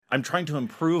I'm trying to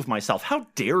improve myself. How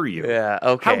dare you? Yeah,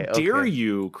 okay. How dare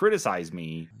you criticize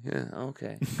me? Yeah,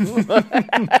 okay.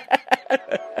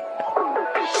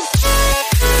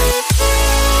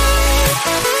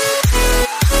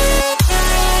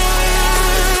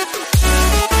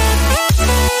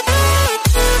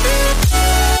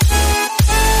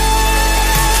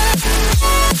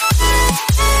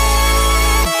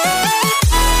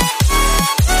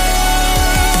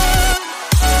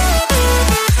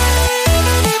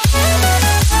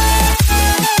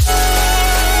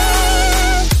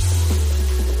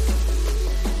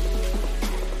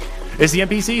 It's the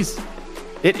NPCs.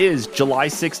 It is July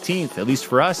 16th, at least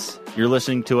for us. You're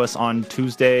listening to us on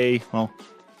Tuesday,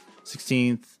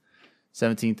 16th,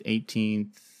 17th, 18th,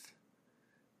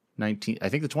 19th, I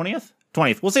think the 20th?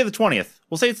 20th. We'll say the 20th.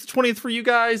 We'll say it's the 20th for you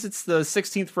guys. It's the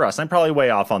 16th for us. I'm probably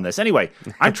way off on this. Anyway,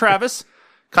 I'm Travis.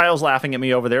 Kyle's laughing at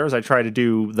me over there as I try to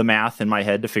do the math in my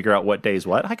head to figure out what day is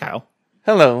what. Hi, Kyle.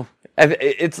 Hello.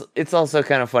 It's also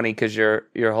kind of funny because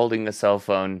you're holding the cell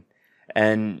phone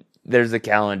and there's a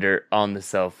calendar on the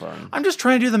cell phone. I'm just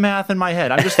trying to do the math in my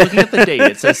head. I'm just looking at the date.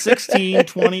 It says 16,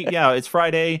 20. Yeah, it's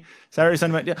Friday, Saturday,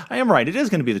 Sunday. I am right. It is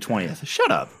going to be the 20th.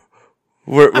 Shut up.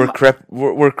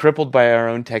 We're crippled by our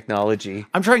own technology.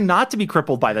 I'm trying not to be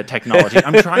crippled by the technology.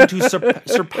 I'm trying to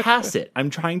surpass it.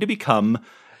 I'm trying to become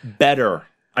better.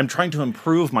 I'm trying to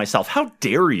improve myself. How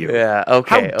dare you? Yeah,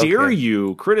 okay. How dare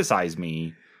you criticize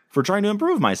me for trying to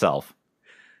improve myself?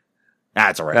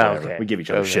 That's all right. Oh, Whatever. okay. We give each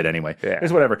other shit anyway. Yeah.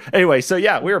 It's whatever. Anyway, so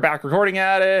yeah, we're back recording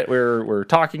at it. We're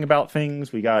talking about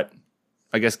things. We got,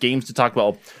 I guess, games to talk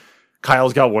about.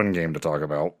 Kyle's got one game to talk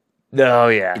about. Oh,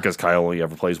 yeah. Because Kyle only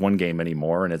ever plays one game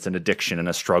anymore, and it's an addiction and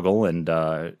a struggle. And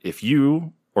if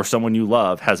you or someone you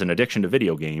love has an addiction to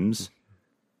video games,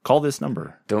 call this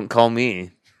number. Don't call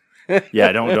me.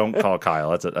 Yeah, don't call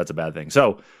Kyle. That's a bad thing.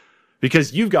 So,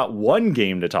 because you've got one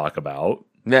game to talk about,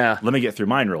 Yeah. let me get through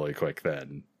mine really quick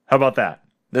then. How about that?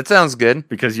 That sounds good.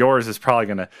 Because yours is probably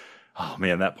going to... Oh,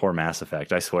 man, that poor Mass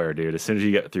Effect. I swear, dude. As soon as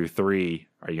you get through 3,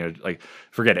 are you going to...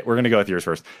 forget it. We're going to go with yours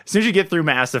first. As soon as you get through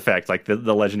Mass Effect,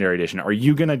 the Legendary Edition, are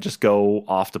you going to just go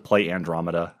off to play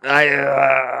Andromeda?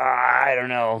 I don't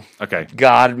know. Okay.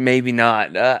 God, maybe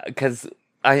not. Because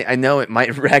I know it might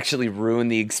actually ruin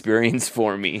the experience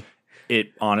for me.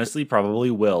 It honestly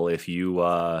probably will if you...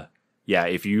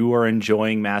 if you are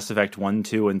enjoying Mass Effect 1,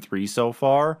 2, and 3 so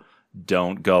far,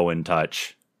 don't go and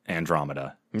touch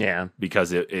Andromeda. Yeah.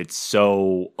 Because it's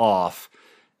so off.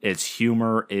 Its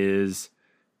humor is...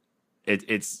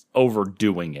 It's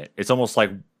overdoing it. It's almost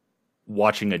like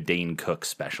watching a Dane Cook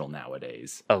special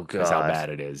nowadays. Oh, God. That's how bad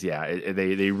it is. Yeah,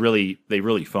 they really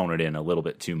phone it in a little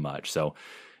bit too much. So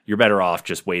you're better off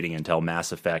just waiting until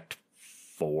Mass Effect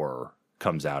 4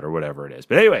 comes out or whatever it is.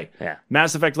 But anyway, yeah.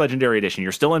 Mass Effect Legendary Edition.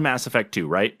 You're still in Mass Effect 2,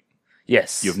 right?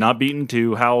 Yes. You have not beaten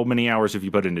 2. How many hours have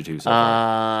you put into 2 so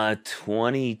far?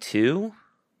 22.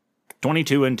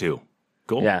 22 and 2.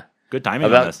 Cool. Yeah. Good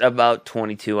timing on this. About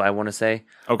 22, I want to say.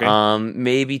 Okay.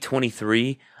 Maybe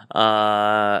 23.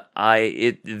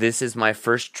 This is my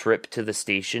first trip to the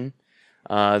station.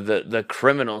 The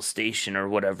criminal station or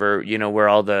whatever, where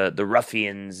all the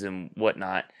ruffians and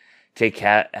whatnot take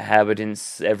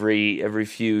habitants every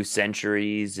few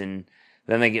centuries, and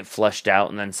then they get flushed out,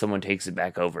 and then someone takes it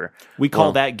back over. We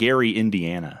call that Gary,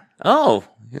 Indiana. Oh,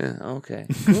 yeah, okay.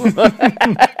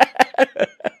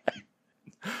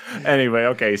 Anyway,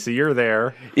 okay, so you're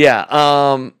there. Yeah,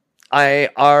 I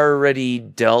already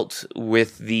dealt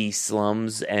with the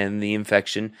slums and the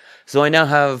infection, so I now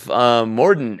have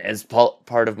Morden as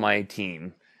part of my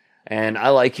team, and I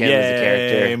like him as a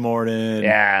character. Yay, Morden.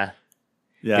 Yeah.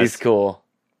 Yes. He's cool.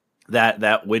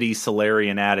 That witty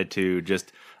Solarian attitude,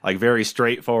 just like very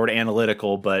straightforward,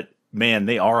 analytical, but man,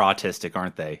 they are autistic,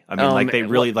 aren't they? I mean, they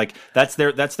really that's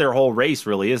their whole race,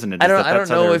 really, isn't it? I don't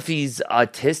know if he's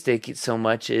autistic so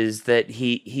much as that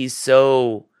he's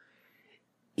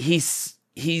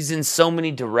in so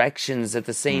many directions at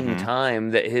the same time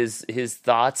that his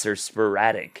thoughts are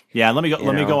sporadic. Yeah, let me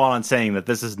go on saying that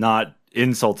this is not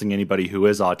insulting anybody who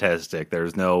is autistic.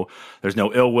 There's no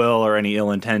ill will or any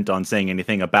ill intent on saying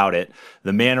anything about it.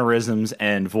 The mannerisms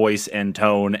and voice and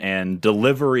tone and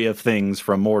delivery of things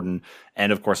from Morden,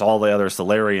 and of course all the other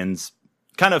Solarians,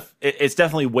 it's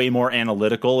definitely way more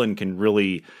analytical and can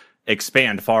really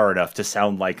expand far enough to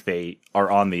sound like they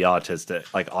are on the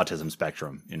autism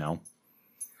spectrum,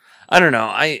 I don't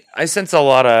know. I sense a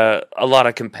lot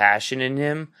of compassion in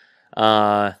him.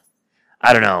 I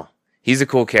don't know. He's a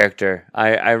cool character.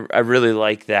 I really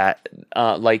like that.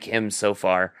 Like him so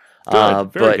far.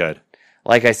 Good. Very good.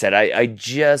 Like I said, I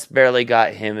just barely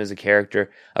got him as a character.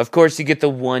 Of course, you get the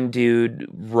one dude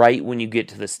right when you get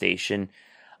to the station.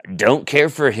 don't care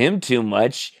for him too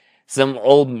much. Some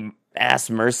old ass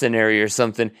mercenary or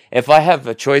something. If I have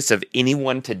a choice of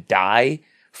anyone to die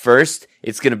first,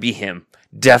 it's going to be him.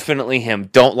 Definitely him.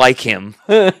 Don't like him.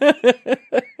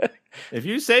 If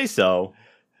you say so.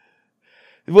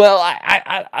 Well,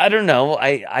 I don't know.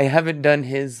 I haven't done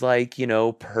his, like,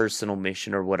 personal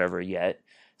mission or whatever yet.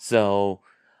 So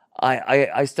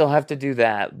I still have to do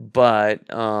that. But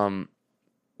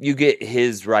you get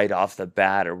his right off the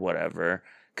bat or whatever,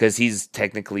 because he's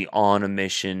technically on a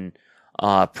mission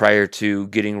prior to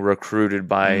getting recruited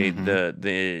by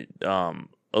the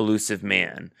elusive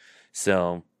man.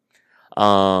 So,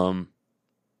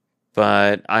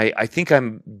 but I think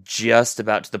I'm just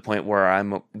about to the point where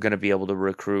I'm going to be able to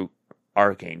recruit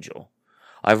Archangel.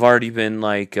 I've already been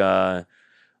like, I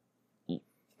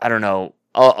don't know,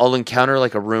 I'll encounter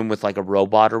like a room with like a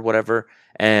robot or whatever,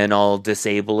 and I'll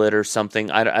disable it or something.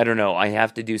 I don't know. I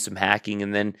have to do some hacking,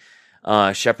 and then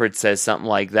Shepard says something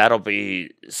like, that'll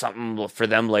be something for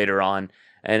them later on.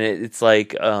 And it's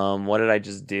like, what did I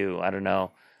just do? I don't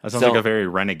know. That sounds like a very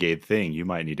renegade thing. You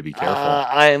might need to be careful.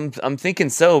 I'm thinking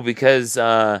so, because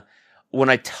when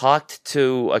I talked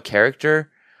to a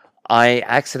character, I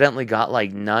accidentally got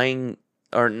like 9,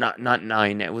 or not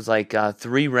 9. It was like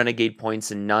 3 renegade points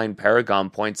and 9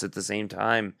 paragon points at the same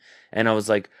time. And I was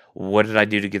like, what did I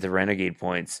do to get the renegade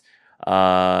points?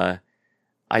 I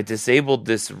disabled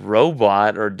this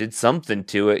robot or did something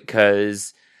to it,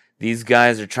 because these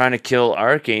guys are trying to kill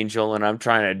Archangel and I'm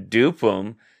trying to dupe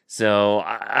them. So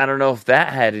I don't know if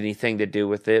that had anything to do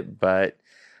with it, but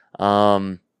yeah,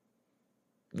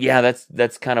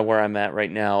 that's kind of where I'm at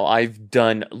right now. I've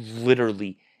done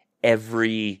literally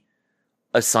every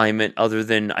assignment other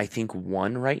than I think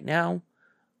 1 right now.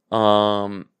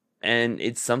 And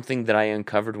it's something that I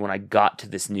uncovered when I got to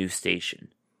this new station.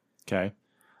 Okay.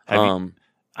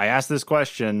 I asked this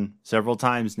question several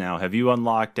times now. Have you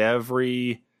unlocked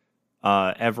every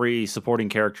supporting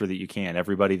character that you can,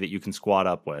 everybody that you can squad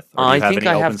up with? I think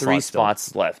I have 3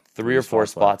 spots left, 3 or 4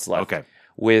 spots left. Okay.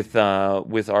 With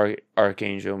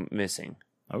Archangel missing.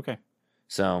 Okay.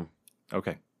 So.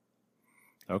 Okay.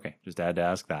 Just had to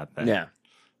ask that then. Yeah.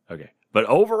 Okay. But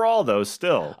overall, though,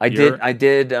 still, I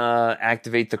did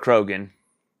activate the Krogan.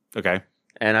 Okay.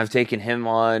 And I've taken him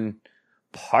on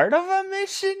part of a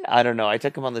mission? I don't know. I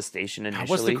took him on the station initially.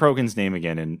 What's the Krogan's name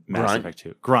again in Mass Effect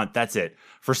 2? Grunt, that's it.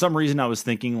 For some reason, I was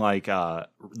thinking like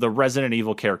the Resident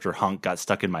Evil character Hunk got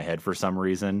stuck in my head for some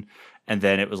reason. And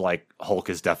then it was like, Hulk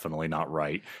is definitely not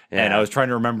right. Yeah. And I was trying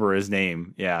to remember his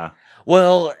name. Yeah.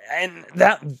 Well, and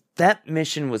that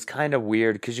mission was kind of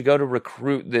weird, because you go to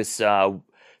recruit this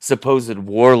supposed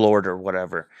warlord or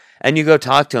whatever. And you go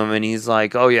talk to him and he's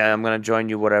like, oh yeah, I'm going to join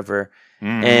you, whatever.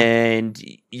 Mm-hmm. And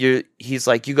he's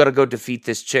like, you got to go defeat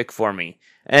this chick for me.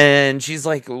 And she's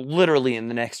like literally in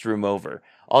the next room over.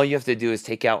 All you have to do is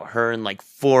take out her and like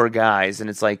 4 guys. And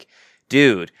it's like,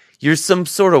 dude, you're some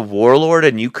sort of warlord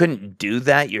and you couldn't do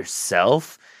that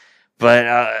yourself.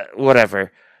 But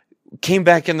whatever. Came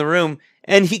back in the room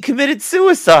and he committed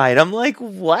suicide. I'm like,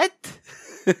 what?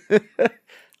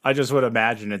 I just would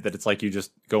imagine it that it's like you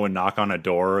just go and knock on a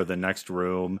door or the next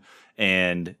room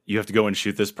and you have to go and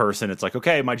shoot this person. It's like,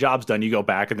 okay, my job's done. You go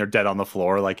back and they're dead on the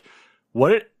floor. Like,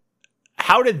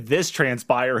 how did this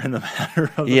transpire in the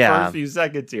matter of the first few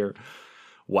seconds here?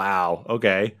 Wow.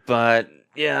 Okay. But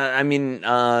yeah, I mean,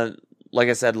 like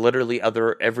I said, literally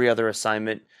every other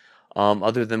assignment,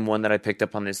 other than one that I picked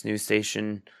up on this news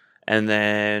station, and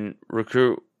then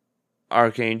recruit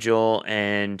Archangel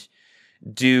and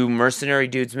do Mercenary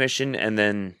Dude's mission, and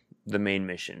then the main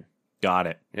mission. Got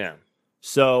it. Yeah.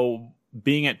 So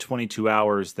being at 22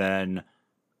 hours, then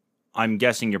I'm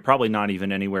guessing you're probably not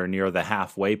even anywhere near the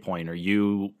halfway point. Are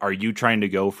you trying to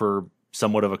go for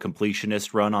somewhat of a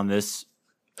completionist run on this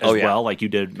as well, like you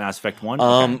did Mass Effect 1?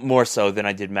 Okay. More so than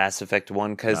I did Mass Effect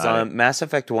 1, because Mass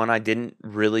Effect 1 I didn't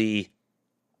really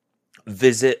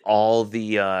visit all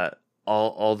the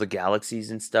all the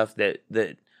galaxies and stuff that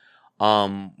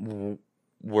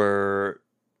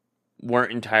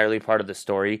weren't entirely part of the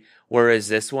story, whereas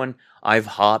this one I've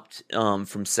hopped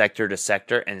from sector to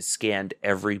sector and scanned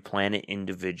every planet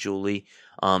individually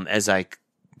as I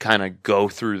kind of go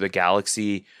through the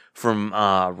galaxy from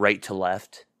right to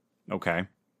left. Okay.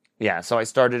 Yeah, so I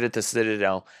started at the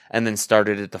Citadel and then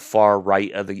started at the far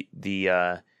right of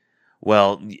the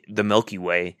Milky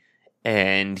Way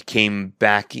and came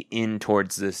back in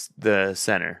towards the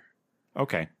center.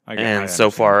 Okay. And so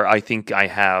far, I think I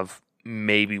have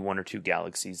maybe 1 or 2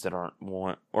 galaxies that aren't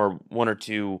one or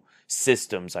 2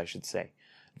 systems, I should say,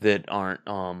 that aren't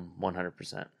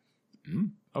 100%.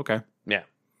 Okay. Yeah.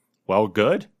 Well,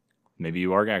 good. Maybe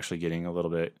you are actually getting a little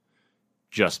bit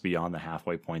just beyond the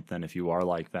halfway point then if you are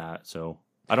like that. So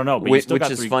I don't know. But you still which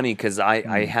got is funny because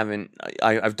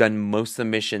I've done most of the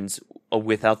missions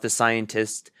without the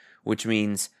scientist, which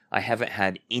means I haven't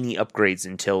had any upgrades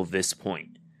until this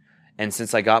point. And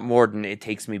since I got Morden, it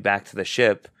takes me back to the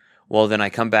ship. Well, then I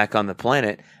come back on the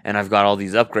planet, and I've got all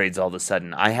these upgrades all of a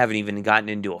sudden. I haven't even gotten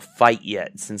into a fight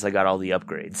yet since I got all the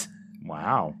upgrades.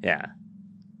 Wow. Yeah.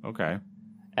 Okay.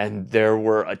 And there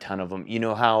were a ton of them. You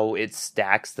know how it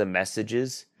stacks the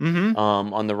messages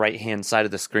on the right-hand side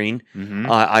of the screen?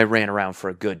 Mm-hmm. I ran around for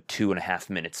a good 2.5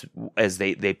 minutes as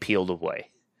they peeled away.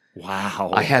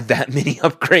 Wow. I had that many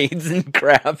upgrades and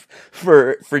crap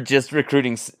for just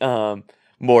recruiting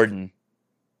Morden.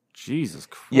 Jesus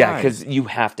Christ. Yeah, because you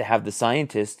have to have the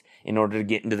scientist in order to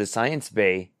get into the science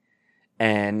bay,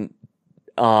 and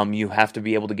you have to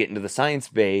be able to get into the science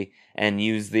bay and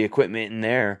use the equipment in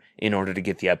there in order to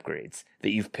get the upgrades that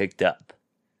you've picked up.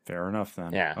 Fair enough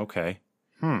then. Yeah. Okay.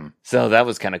 So that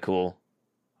was kind of cool.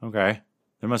 Okay.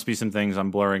 There must be some things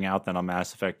I'm blurring out then on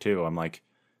Mass Effect 2. I'm like,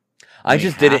 I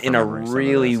just did it in a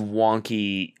really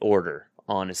wonky order,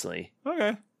 honestly.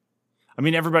 Okay. I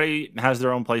mean, everybody has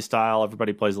their own play style.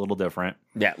 Everybody plays a little different.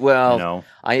 Yeah, well, you know?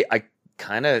 I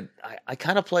kind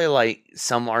of play like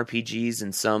some RPGs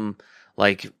and some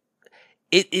like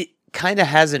it kind of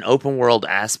has an open world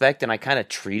aspect, and I kind of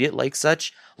treat it like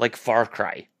such, like Far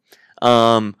Cry.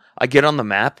 I get on the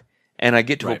map and I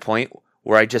get to a point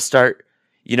where I just start,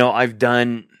 I've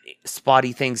done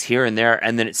spotty things here and there,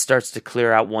 and then it starts to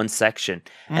clear out one section,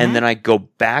 and then I go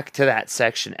back to that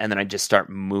section, and then I just start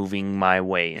moving my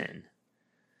way in.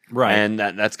 Right. And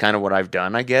that's kind of what I've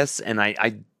done, I guess. And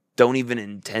I don't even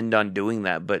intend on doing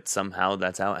that, but somehow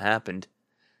that's how it happened.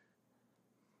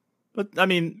 But, I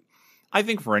mean, I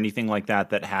think for anything like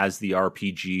that has the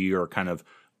RPG or kind of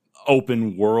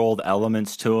open world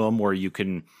elements to them where you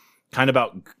can kind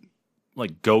of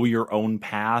go your own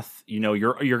path,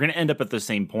 you're going to end up at the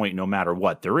same point no matter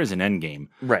what. There is an end game.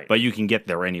 Right. But you can get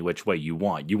there any which way you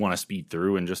want. You want to speed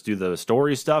through and just do the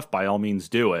story stuff, by all means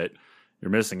do it. You're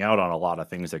missing out on a lot of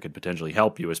things that could potentially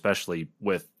help you, especially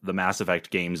with the Mass Effect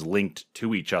games linked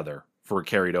to each other for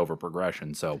carried over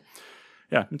progression. So,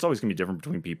 yeah, it's always going to be different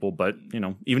between people. But,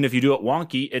 even if you do it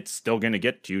wonky, it's still going to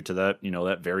get you to that,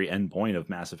 that very end point of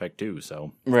Mass Effect 2.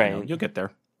 So, you'll get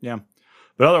there. Yeah.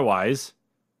 But otherwise,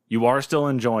 you are still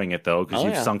enjoying it, though, because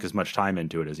you've sunk as much time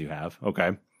into it as you have.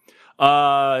 Okay.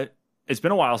 It's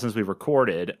been a while since we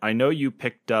recorded. I know you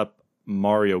picked up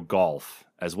Mario Golf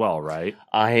as well, right?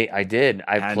 I did.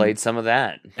 I played some of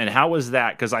that. And how was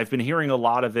that? Because I've been hearing a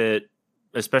lot of it,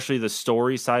 especially the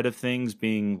story side of things,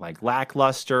 being like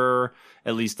lackluster.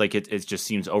 At least like it just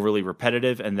seems overly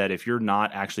repetitive, and that if you're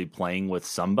not actually playing with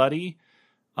somebody,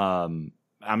 I'm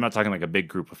not talking like a big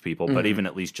group of people, but even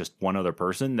at least just one other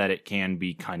person, that it can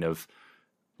be kind of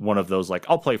one of those like,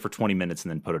 I'll play for 20 minutes and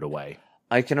then put it away.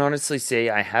 I can honestly say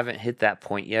I haven't hit that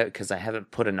point yet because I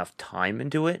haven't put enough time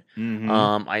into it.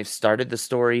 I've started the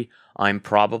story. I'm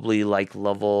probably like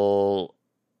level,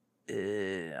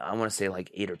 I want to say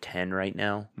like 8 or 10 right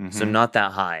now. So not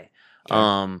that high.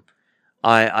 Okay.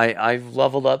 I've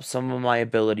leveled up some of my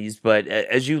abilities, but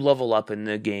as you level up in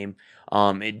the game,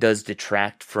 it does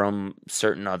detract from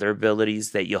certain other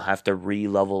abilities that you'll have to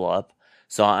re-level up.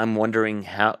 So I'm wondering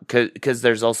how, because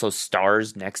there's also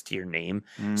stars next to your name.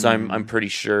 So I'm pretty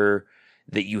sure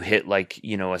that you hit like,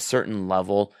 a certain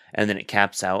level and then it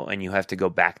caps out and you have to go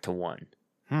back to 1.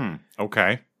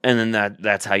 Okay. And then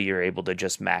that's how you're able to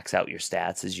just max out your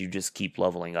stats, as you just keep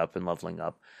leveling up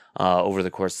over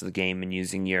the course of the game and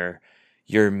using your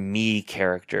me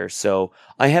character. So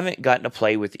I haven't gotten to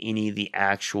play with any of the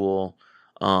actual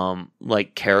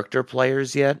like character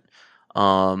players yet.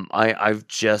 I've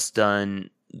just done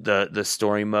the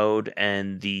story mode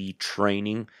and the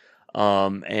training.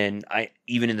 And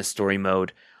even in the story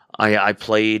mode, I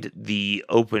played the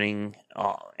opening,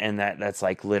 and that's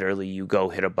like literally you go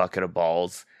hit a bucket of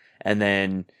balls, and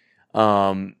then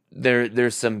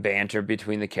there's some banter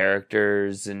between the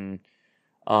characters, and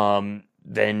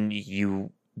then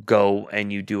you go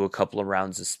and you do a couple of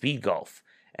rounds of speed golf,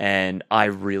 and I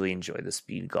really enjoy the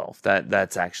speed golf.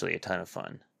 That's actually a ton of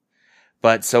fun.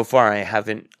 But so far, I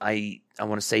haven't. I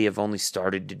want to say I've only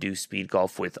started to do speed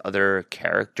golf with other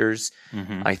characters.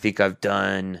 I think I've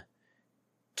done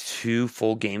 2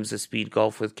 full games of speed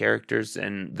golf with characters,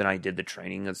 and then I did the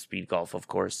training of speed golf, of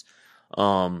course.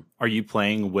 Are you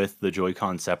playing with the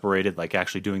Joy-Con separated, like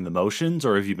actually doing the motions,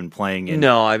 or have you been playing in?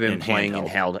 No, I've been playing in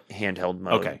handheld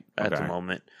mode at the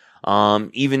moment.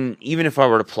 Even if I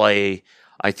were to play,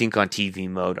 I think on TV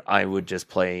mode, I would just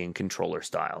play in controller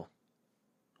style.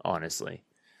 Honestly,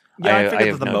 Yeah, I I figured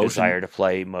have that the no motion. desire to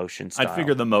play motion style. I'd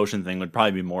figure the motion thing would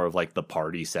probably be more of like the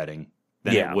party setting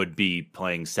than it would be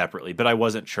playing separately. But I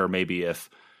wasn't sure maybe if,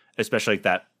 especially like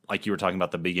that, like you were talking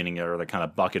about the beginning or the kind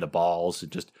of bucket of balls,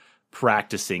 just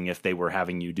practicing if they were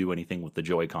having you do anything with the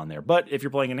Joy-Con there. But if you're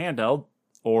playing in handheld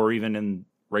or even in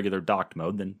regular docked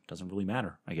mode, then it doesn't really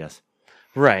matter, I guess.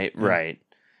 Right, right.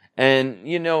 And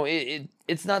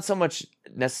it's not so much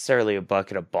necessarily a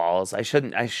bucket of balls. I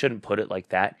shouldn't put it like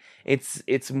that.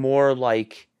 It's more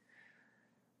like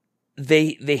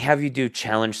they have you do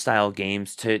challenge style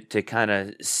games to kind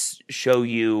of show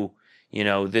you,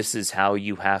 this is how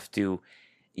you have to,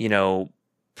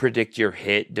 predict your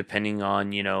hit depending on,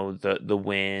 the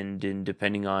wind and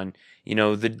depending on,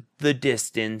 the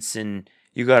distance, and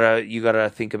you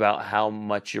gotta think about how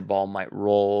much your ball might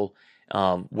roll,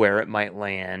 where it might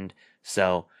land.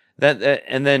 So that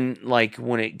and then like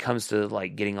when it comes to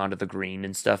like getting onto the green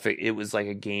and stuff, it was like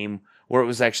a game where it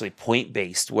was actually point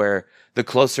based, where the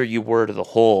closer you were to the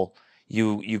hole,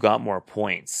 you got more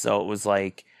points. So it was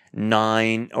like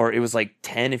 9, or it was like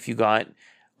 10 if you got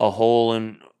a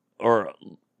hole or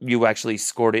you actually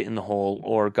scored it in the hole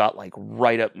or got like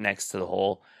right up next to the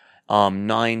hole.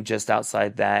 9 just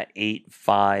outside that, 8,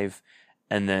 5,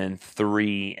 and then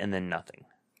 3, and then nothing.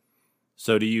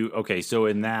 So so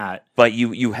in that, but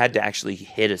you had to actually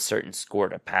hit a certain score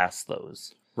to pass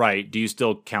those. Right. Do you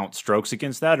still count strokes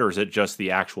against that, or is it just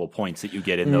the actual points that you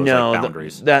get in those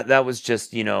boundaries? That was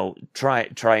just, try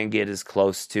and get as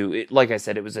close to it. Like I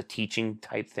said, it was a teaching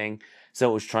type thing. So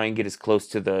it was try and get as close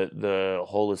to the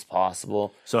hole as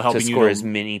possible. So helping to score as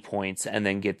many points and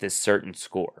then get this certain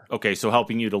score. Okay, so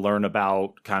helping you to learn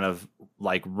about kind of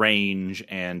like range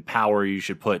and power you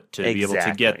should put to be able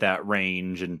to get that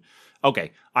range. And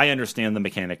okay, I understand the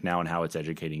mechanic now and how it's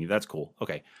educating you. That's cool.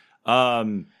 Okay.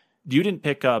 You didn't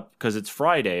pick up, because it's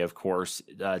Friday, of course.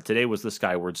 Today was the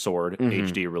Skyward Sword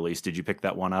HD release. Did you pick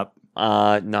that one up?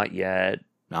 Not yet.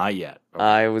 Not yet. Okay.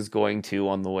 I was going to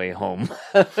on the way home.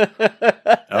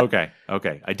 Okay.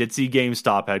 I did see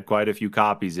GameStop had quite a few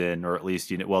copies in, or at least,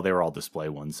 they were all display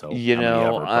ones. So in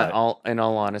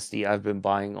all honesty, I've been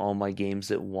buying all my games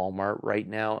at Walmart right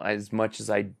now. As much as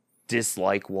I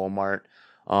dislike Walmart,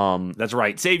 that's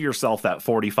right. Save yourself that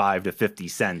 45 to 50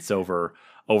 cents over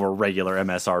regular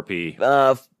MSRP.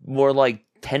 More like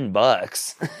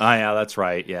 $10. Oh yeah, that's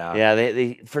right. Yeah. Yeah,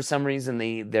 they for some reason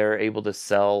they're able to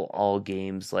sell all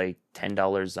games like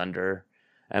 $10 under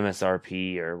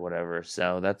MSRP or whatever.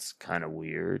 So that's kind of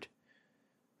weird.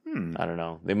 I don't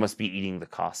know. They must be eating the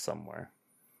cost somewhere.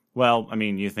 Well, I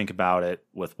mean, you think about it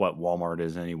with what Walmart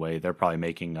is anyway, they're probably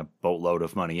making a boatload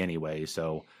of money anyway.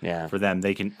 So yeah, for them,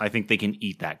 I think they can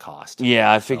eat that cost.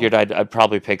 Yeah, I figured I'd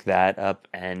probably pick that up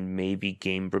and maybe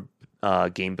Game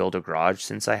Builder Garage,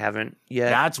 since I haven't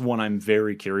yet. That's one I'm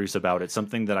very curious about. It's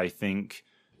something that I think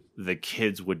the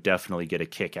kids would definitely get a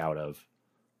kick out of.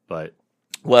 But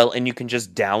and you can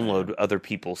just download other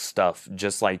people's stuff,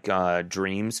 just like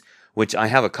Dreams, which I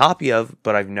have a copy of,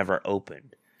 but I've never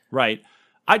opened. Right.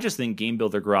 I just think Game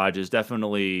Builder Garage is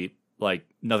definitely, like,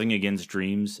 nothing against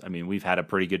Dreams. I mean, we've had a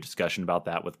pretty good discussion about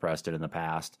that with Preston in the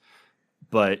past.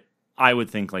 But I would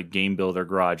think, like, Game Builder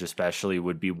Garage especially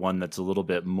would be one that's a little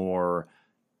bit more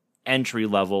entry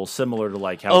level, similar to,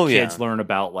 like, how kids learn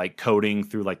about, like, coding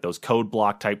through, like, those code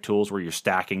block type tools where you're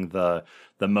stacking the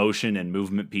motion and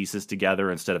movement pieces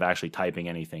together instead of actually typing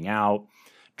anything out.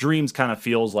 Dreams kind of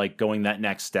feels like going that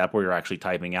next step where you're actually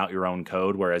typing out your own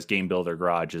code, whereas Game Builder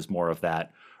Garage is more of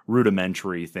that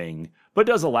rudimentary thing, but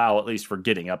does allow at least for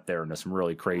getting up there into some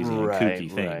really crazy and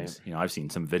kooky things. Right. I've seen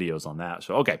some videos on that.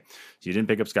 So, okay. So you didn't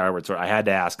pick up Skyward Sword. I had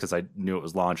to ask because I knew it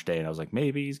was launch day, and I was like,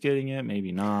 maybe he's getting it,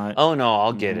 maybe not. Oh, no,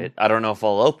 I'll get it. I don't know if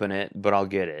I'll open it, but I'll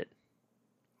get it.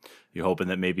 You hoping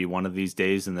that maybe one of these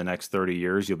days in the next 30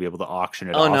 years you'll be able to auction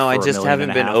it off? Oh, no, I for just haven't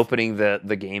been $1.5 million? opening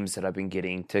the games that I've been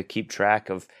getting to keep track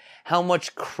of how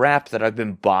much crap that I've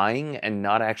been buying and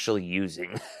not actually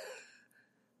using.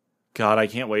 God, I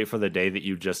can't wait for the day that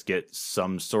you just get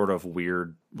some sort of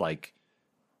weird, like,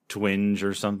 twinge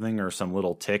or something, or some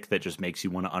little tick that just makes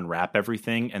you want to unwrap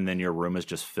everything, and then your room is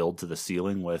just filled to the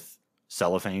ceiling with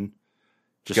cellophane.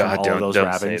 Just God, all of those don't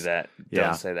wrappings. say that. Yeah.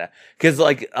 Don't say that. Because,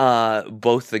 like,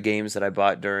 both the games that I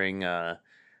bought during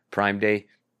Prime Day,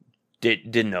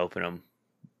 didn't open them.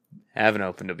 Haven't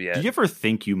opened them yet. Do you ever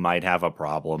think you might have a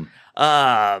problem?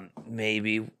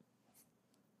 Maybe.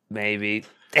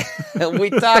 We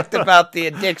talked about the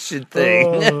addiction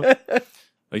thing.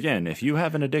 Again, if you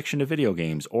have an addiction to video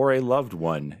games, or a loved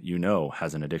one you know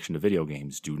has an addiction to video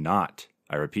games, do not,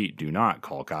 I repeat, do not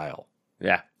call Kyle.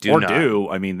 Yeah, do.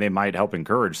 I mean, they might help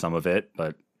encourage some of it,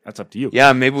 but that's up to you.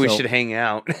 Yeah, maybe we should hang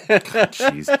out.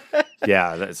 Jeez.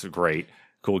 Yeah, that's great.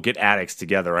 Cool. Get addicts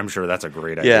together. I'm sure that's a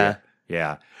great idea.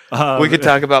 Yeah. We could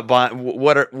talk about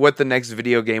what the next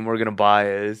video game we're gonna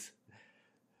buy is.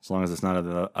 As long as it's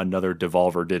not another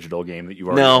Devolver Digital game that you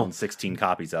already own 16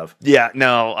 copies of. Yeah,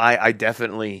 no, I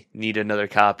definitely need another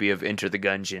copy of Enter the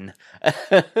Gungeon.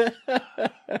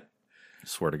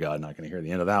 Swear to God, not going to hear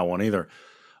the end of that one either.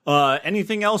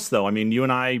 Anything else, though? I mean, you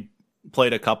and I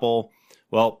played a couple.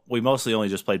 Well, we mostly only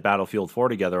just played Battlefield 4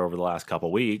 together over the last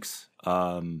couple weeks.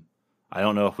 I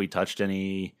don't know if we touched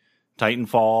any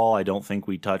Titanfall. I don't think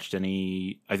we touched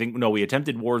any. We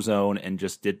attempted Warzone and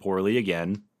just did poorly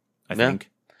again. I think.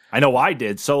 I know I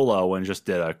did solo and just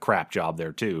did a crap job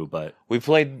there too, but we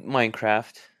played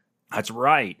Minecraft. That's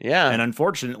right. Yeah. And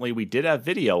unfortunately, we did have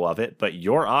video of it, but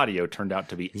your audio turned out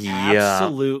to be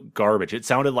absolute garbage. It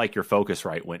sounded like your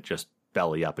Focusrite went just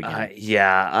belly up again.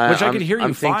 Which I could hear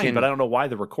you fine, but I don't know why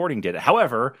the recording did it.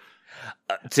 However,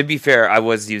 to be fair, I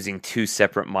was using two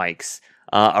separate mics,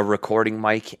 a recording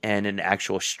mic and an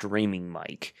actual streaming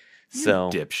mic. So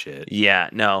dipshit. Yeah,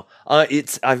 no.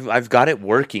 I've got it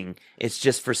working. It's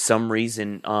just for some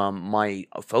reason my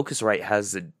Focusrite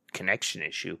has a connection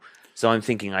issue. So I'm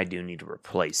thinking I do need to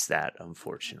replace that,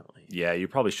 unfortunately. Yeah, you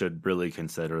probably should really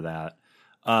consider that.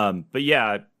 But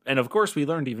yeah, and of course we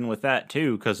learned even with that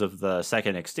too, because of the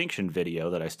second Extinction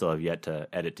video that I still have yet to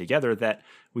edit together, that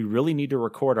we really need to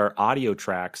record our audio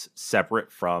tracks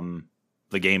separate from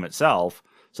the game itself,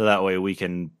 so that way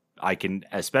I can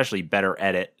especially better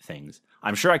edit things.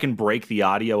 I'm sure I can break the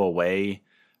audio away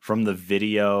from the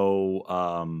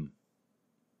video,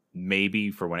 maybe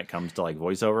for when it comes to like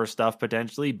voiceover stuff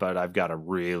potentially, but I've got to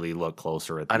really look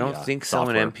closer at the I don't think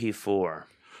software. so in MP4.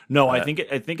 No, I think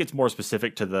it's more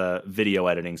specific to the video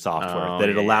editing software that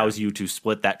it allows you to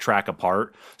split that track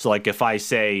apart. So like if I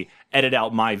say edit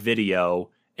out my video,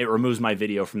 it removes my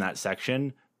video from that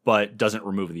section, but doesn't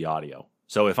remove the audio.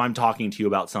 So if I'm talking to you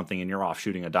about something and you're off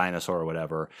shooting a dinosaur or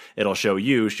whatever, it'll show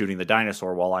you shooting the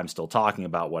dinosaur while I'm still talking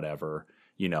about whatever,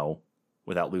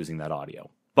 without losing that audio.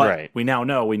 But we now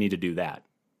know we need to do that.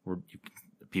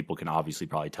 People can obviously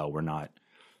probably tell we're not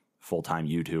full-time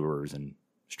YouTubers and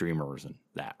streamers and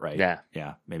that, right?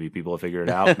 Yeah. Maybe people have figured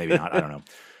it out. Maybe not. I don't know.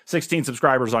 16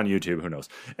 subscribers on YouTube. Who knows?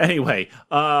 Anyway,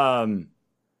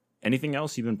 anything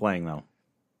else you've been playing, though?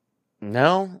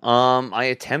 No, I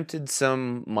attempted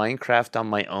some Minecraft on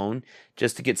my own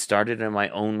just to get started in my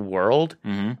own world.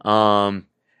 Mm-hmm.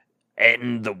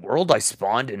 And the world I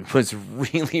spawned in was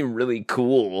really, really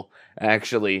cool,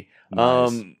 actually.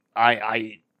 Nice.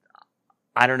 I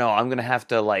don't know. I'm gonna have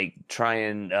to try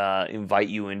and invite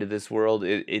you into this world.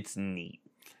 It's neat.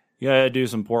 You gotta do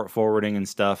some port forwarding and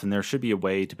stuff, and there should be a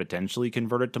way to potentially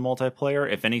convert it to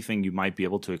multiplayer. If anything, you might be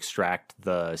able to extract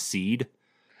the seed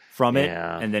from it,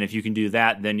 and then if you can do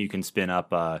that, then you can spin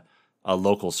up a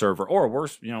local server, or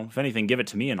worse, if anything, give it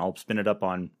to me and I'll spin it up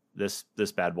on this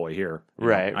bad boy here.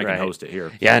 I can host it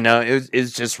here. Yeah, no,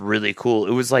 it's just really cool.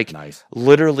 It was nice.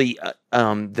 Literally,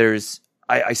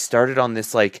 I started on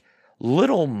this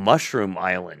little mushroom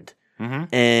island,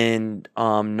 and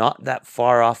not that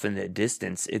far off in the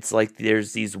distance, it's like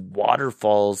there's these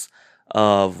waterfalls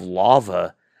of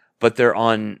lava, but they're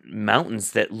on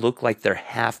mountains that look like they're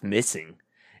half missing.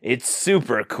 It's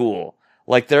super cool.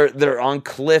 Like they're on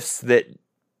cliffs that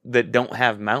don't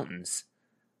have mountains.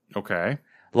 Okay.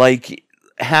 Like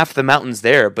half the mountain's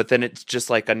there, but then it's just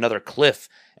like another cliff,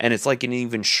 and it's like an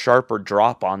even sharper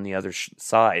drop on the other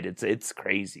side. It's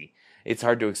crazy. It's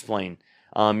hard to explain.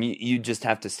 You just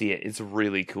have to see it. It's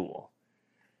really cool.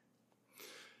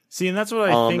 See, and that's what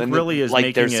I think really is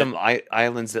making there's it... some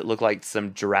islands that look like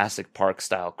some Jurassic Park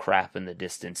style crap in the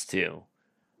distance too.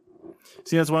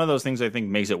 See, that's one of those things I think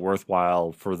makes it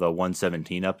worthwhile for the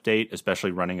 117 update, especially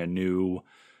running a new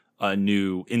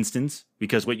instance,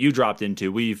 because what you dropped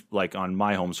into, we've on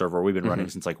my home server, we've been running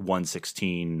since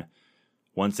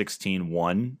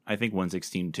 116.1, I think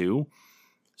 116.2.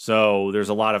 So there's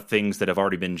a lot of things that have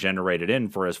already been generated in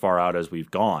for as far out as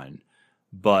we've gone.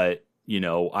 But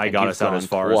I got us out as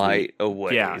far as a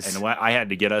ways. Yeah, and I had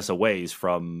to get us a ways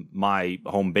from my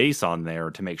home base on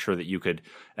there to make sure that you could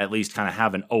at least kind of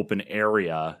have an open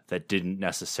area that didn't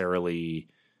necessarily,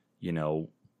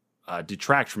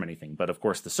 detract from anything. But of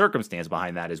course, the circumstance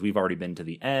behind that is we've already been to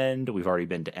the end. We've already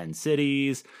been to end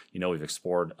cities. We've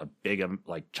explored a big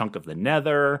chunk of the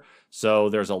Nether. So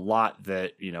there's a lot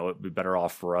that it'd be better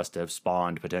off for us to have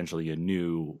spawned potentially a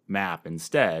new map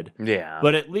instead. Yeah,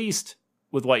 but at least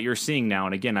with what you're seeing now,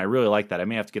 and again, I really like that. I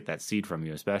may have to get that seed from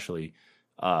you, especially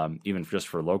even just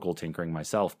for local tinkering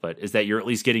myself. But is that you're at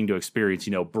least getting to experience,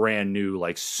 brand new,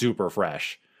 super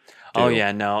fresh. Oh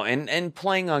yeah, no, and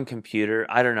playing on computer,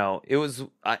 I don't know. It was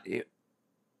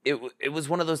it was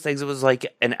one of those things. It was like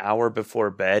an hour before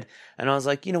bed, and I was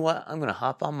like, you know what? I'm gonna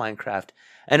hop on Minecraft,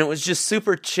 and it was just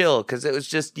super chill because it was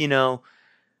just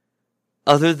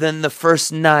other than the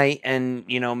first night and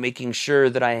making sure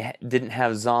that I didn't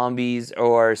have zombies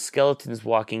or skeletons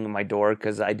walking in my door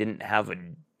because I didn't have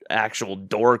an actual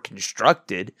door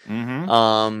constructed.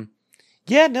 Mm-hmm.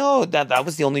 Yeah, no, that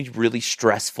was the only really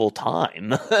stressful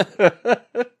time.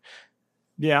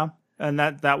 Yeah, and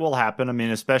that will happen. I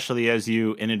mean, especially as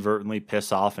you inadvertently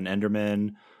piss off an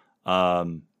Enderman.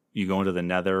 You go into the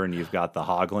Nether and you've got the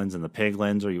Hoglins and the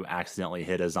Piglins, or you accidentally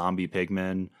hit a zombie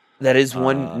pigman. That is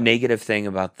one negative thing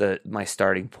about my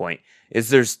starting point. Is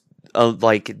there's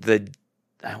I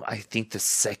think the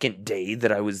second day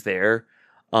that I was there,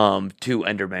 2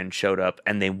 Endermen showed up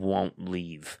and they won't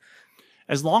leave.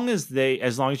 As long as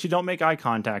you don't make eye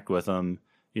contact with them,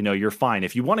 you're fine.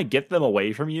 If you want to get them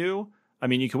away from you, I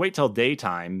mean, you can wait till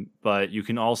daytime, but you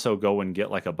can also go and get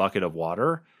like a bucket of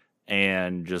water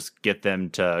and just get them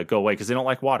to go away because they don't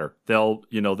like water. They'll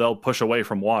push away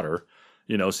from water,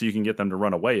 so you can get them to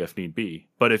run away if need be.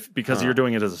 But because you're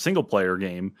doing it as a single player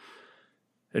game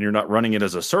and you're not running it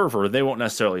as a server, they won't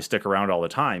necessarily stick around all the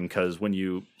time because when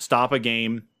you stop a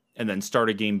game and then start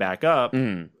a game back up,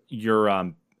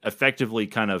 you're effectively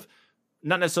kind of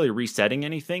not necessarily resetting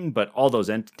anything, but all those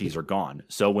entities are gone.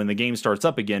 So when the game starts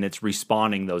up again, it's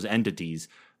respawning those entities,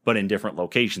 but in different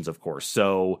locations, of course.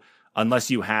 So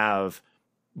unless you have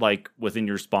like within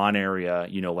your spawn area,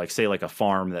 like say like a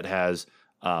farm that has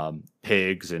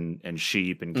pigs and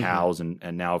sheep and cows, and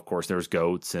now of course there's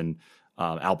goats and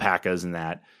alpacas and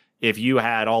that. If you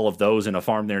had all of those in a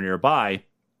farm there nearby,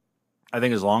 I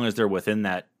think as long as they're within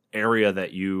that area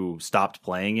that you stopped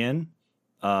playing in,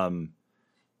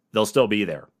 they'll still be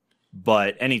there.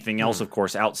 But anything else, of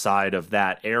course, outside of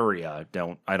that area,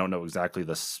 I don't know exactly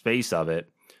the space of it.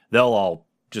 They'll all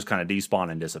just kind of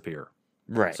despawn and disappear.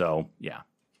 Right. So yeah.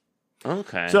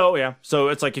 Okay. So yeah. So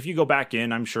it's like if you go back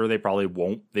in, I'm sure they probably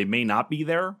won't. They may not be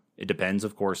there. It depends,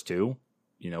 of course, too.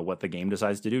 What the game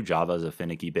decides to do. Java's a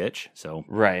finicky bitch, so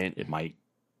right. It might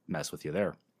mess with you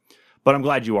there. But I'm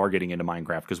glad you are getting into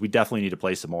Minecraft because we definitely need to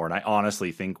play some more. And I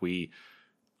honestly think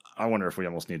I wonder if we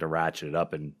almost need to ratchet it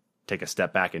up and take a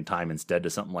step back in time instead to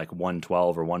something like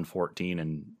 112 or 114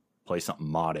 and play something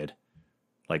modded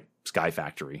like Sky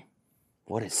Factory.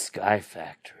 What is Sky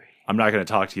Factory? I'm not going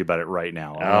to talk to you about it right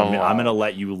now. I'm going to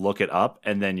let you look it up,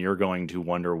 and then you're going to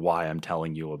wonder why I'm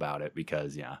telling you about it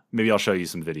because, maybe I'll show you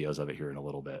some videos of it here in a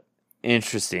little bit.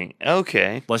 Interesting.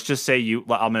 Okay. Let's just say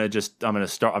I'm just going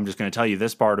to tell you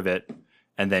this part of it,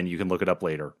 and then you can look it up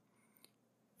later.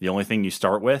 The only thing you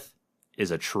start with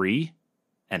is a tree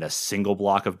and a single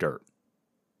block of dirt.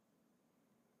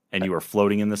 And you are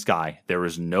floating in the sky. There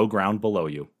is no ground below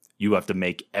you. You have to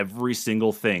make every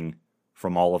single thing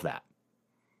from all of that.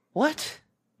 What?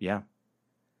 Yeah.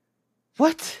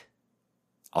 What?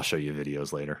 I'll show you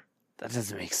videos later. That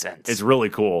doesn't make sense. It's really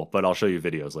cool, but I'll show you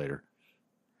videos later.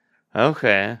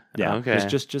 Okay. Yeah. Okay.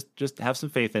 Just have some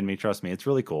faith in me. Trust me. It's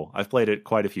really cool. I've played it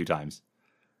quite a few times,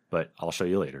 but I'll show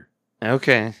you later.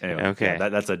 Okay. Anyway, okay. Yeah,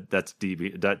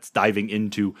 that's diving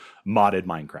into modded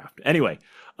Minecraft. Anyway,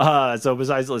 so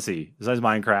besides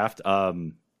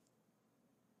Minecraft,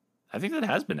 I think that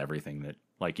has been everything that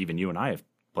like even you and I have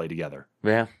played together.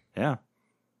 Yeah. Yeah.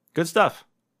 Good stuff.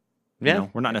 Yeah.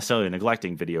 We're not necessarily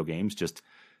neglecting video games, just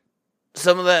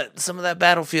some of that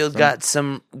Battlefield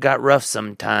got rough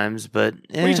sometimes, but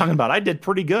What are you talking about? I did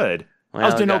pretty good. Well, I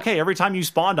was doing okay. Every time you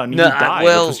spawned on me, you died,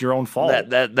 which was your own fault.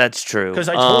 That's true. Because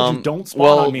I told you don't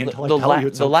spawn on me until I tell you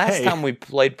it's okay. The last time we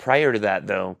played prior to that,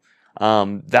 though,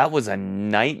 that was a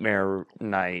nightmare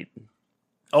night.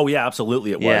 Oh, yeah,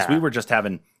 absolutely it was. Yeah. We were just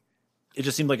having... It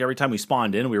just seemed like every time we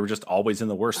spawned in, we were just always in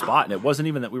the worst spot. And it wasn't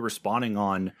even that we were spawning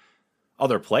on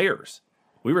other players.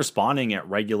 We were spawning at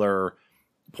regular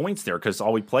points there because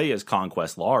all we play is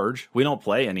Conquest Large. We don't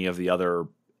play any of the other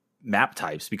map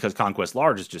types because Conquest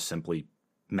Large is just simply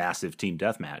massive team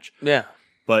deathmatch. Yeah.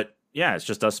 But yeah, it's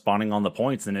just us spawning on the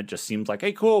points, and it just seems like,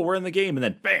 hey, cool, we're in the game, and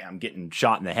then bam, getting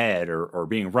shot in the head or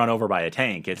being run over by a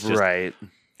tank. It's just right.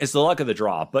 It's the luck of the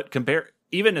draw. But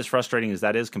even as frustrating as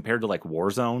that is compared to like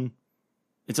Warzone,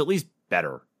 it's at least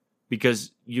better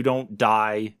because you don't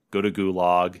die, go to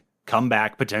Gulag, come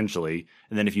back potentially,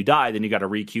 and then if you die, then you got to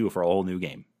re-queue for a whole new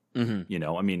game. Mm-hmm.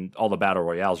 I mean, all the battle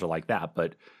royales are like that,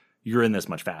 but you're in this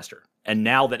much faster. And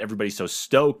now that everybody's so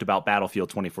stoked about Battlefield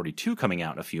 2042 coming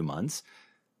out in a few months,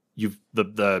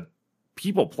 the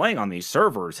people playing on these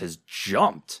servers has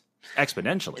jumped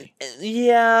exponentially.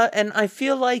 Yeah, and I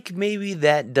feel like maybe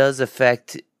that does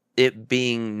affect it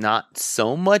being not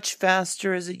so much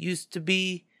faster as it used to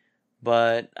be,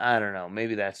 but I don't know.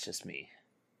 Maybe that's just me.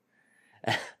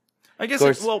 I guess.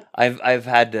 Of course, I've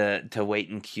had to wait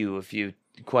in queue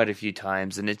quite a few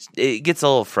times, and it gets a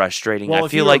little frustrating. Well, I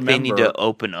feel like they need to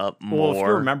open up more. Well, if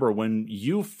you remember when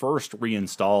you first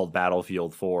reinstalled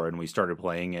Battlefield 4 and we started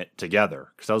playing it together,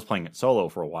 because I was playing it solo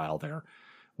for a while there.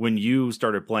 When you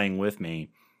started playing with me,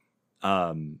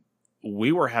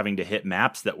 we were having to hit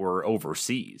maps that were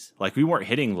overseas. Like, we weren't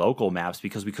hitting local maps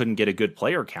because we couldn't get a good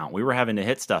player count. We were having to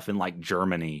hit stuff in like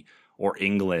Germany or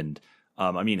England.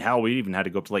 I mean, hell, we even had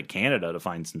to go up to like Canada to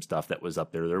find some stuff that was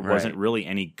up there. There wasn't really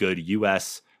any good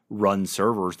US run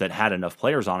servers that had enough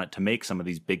players on it to make some of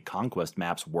these big conquest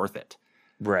maps worth it.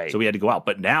 Right. So we had to go out.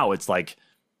 But now it's like,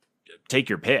 take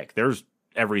your pick. There's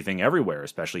everything everywhere,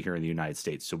 especially here in the United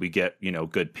States. So we get,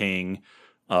 good ping,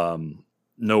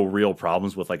 no real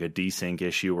problems with like a desync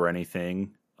issue or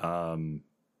anything.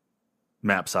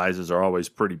 Map sizes are always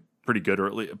pretty good, or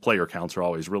at least player counts are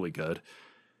always really good.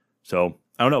 So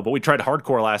I don't know, but we tried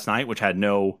hardcore last night, which had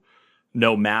no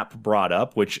map brought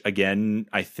up, which again,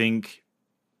 I think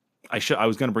I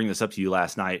was going to bring this up to you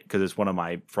last night because it's one of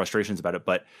my frustrations about it.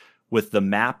 But with the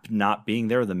map not being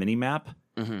there, the mini map,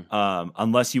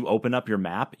 unless you open up your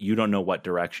map, you don't know what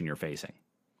direction you're facing.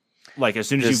 Like, as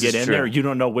soon as you get in there, you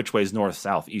don't know which way is north,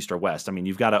 south, east, or west. I mean,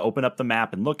 you've got to open up the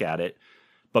map and look at it.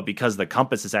 But because the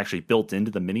compass is actually built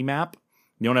into the mini map,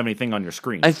 you don't have anything on your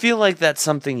screen. I feel like that's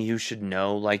something you should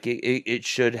know. Like, it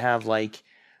should have like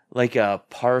a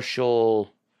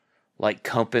partial like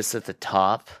compass at the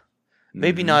top.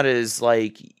 Maybe not as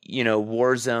like,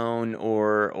 Warzone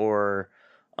or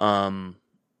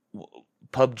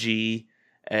PUBG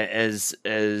as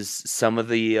some of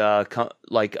the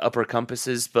like upper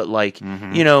compasses, but like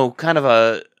kind of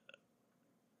a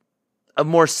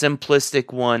more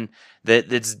simplistic one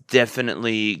that's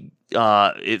definitely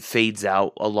it fades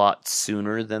out a lot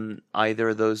sooner than either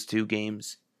of those two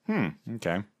games.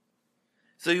 Okay.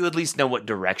 So you at least know what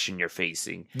direction you're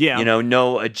facing. Yeah.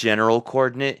 Know a general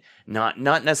coordinate, not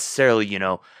necessarily,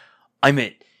 I'm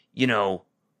at,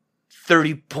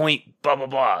 30 point blah blah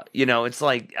blah. It's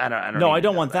like I don't No, I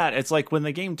don't want that. It's like when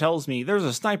the game tells me there's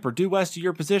a sniper due west of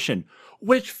your position.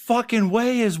 Which fucking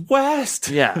way is west?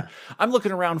 Yeah. I'm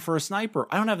looking around for a sniper.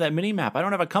 I don't have that mini map. I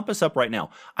don't have a compass up right now.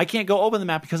 I can't go open the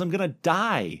map because I'm gonna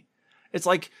die. It's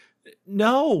like,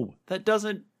 no, that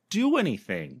doesn't do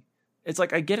anything. It's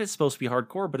like, I get it's supposed to be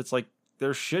hardcore, but it's like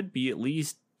there should be at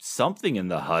least something in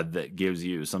the HUD that gives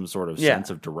you some sort of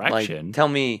sense of direction. Like, tell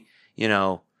me,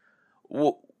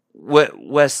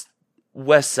 west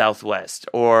southwest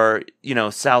or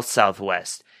south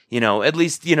southwest. At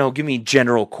least give me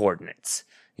general coordinates.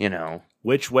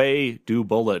 Which way do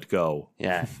bullet go?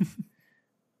 Yeah.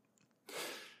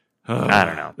 I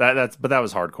don't know. But that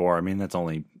was hardcore. I mean, that's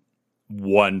only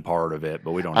one part of it,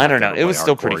 but we don't. I don't know. It was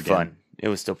still pretty fun. It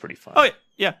was still pretty fun. Oh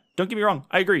yeah. Don't get me wrong.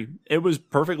 I agree. It was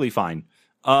perfectly fine.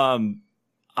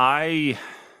 I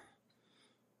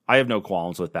have no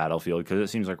qualms with Battlefield because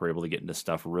it seems like we're able to get into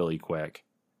stuff really quick,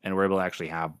 and we're able to actually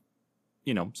have,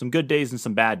 some good days and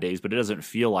some bad days. But it doesn't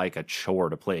feel like a chore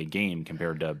to play a game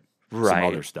compared to some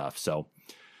other stuff. So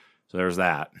there's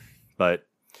that. But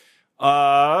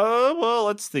well,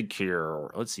 let's think here.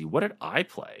 Let's see. What did I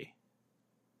play?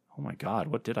 Oh my God,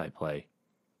 what did I play?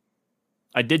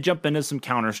 I did jump into some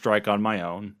Counter-Strike on my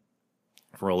own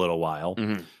for a little while.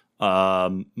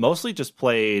 Mostly just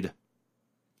played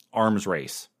arms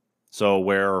race. So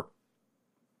where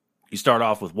you start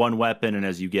off with one weapon, and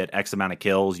as you get X amount of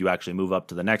kills, you actually move up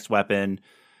to the next weapon.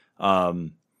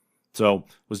 So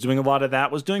was doing a lot of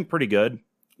that. Was doing pretty good.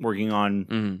 Working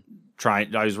on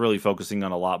I was really focusing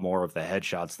on a lot more of the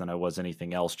headshots than I was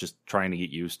anything else. Just trying to get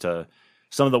used to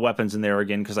some of the weapons in there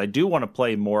again, because I do want to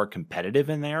play more competitive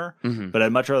in there, but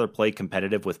I'd much rather play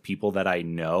competitive with people that I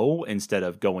know instead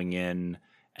of going in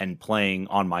and playing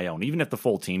on my own. Even if the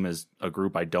full team is a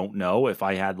group I don't know, if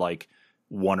I had like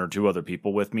one or two other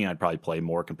people with me, I'd probably play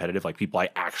more competitive, like people I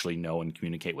actually know and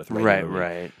communicate with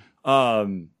regularly.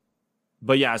 Right.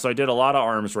 But yeah, so I did a lot of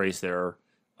arms race there.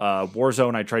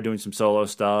 Warzone, I tried doing some solo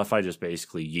stuff. I just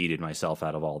basically yeeted myself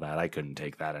out of all that. I couldn't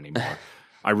take that anymore.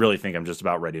 I really think I'm just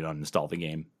about ready to uninstall the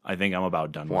game. I think I'm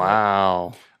about done with it.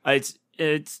 Wow.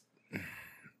 It's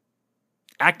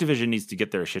Activision needs to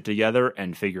get their shit together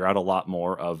and figure out a lot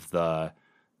more of the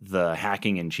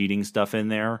hacking and cheating stuff in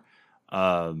there.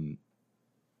 It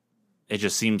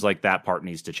just seems like that part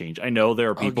needs to change. I know there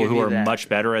are people who are much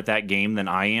better at that game than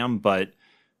I am, but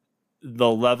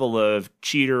the level of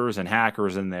cheaters and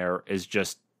hackers in there is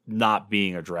just not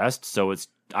being addressed. So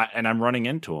and I'm running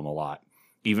into them a lot,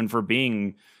 even for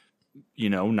being,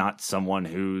 not someone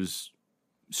who's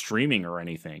streaming or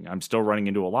anything. I'm still running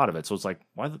into a lot of it. So it's like,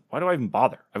 why do I even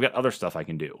bother? I've got other stuff I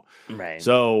can do. Right.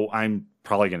 So I'm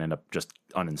probably going to end up just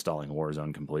uninstalling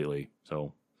Warzone completely.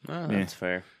 So that's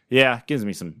fair. Yeah, gives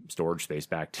me some storage space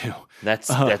back too.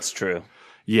 That's true.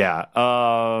 Yeah.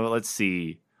 Let's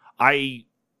see. I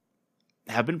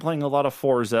have been playing a lot of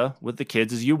Forza with the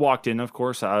kids. As you walked in, of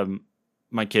course,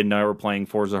 my kid and I were playing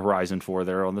Forza Horizon 4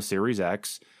 there on the Series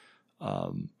X.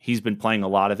 He's been playing a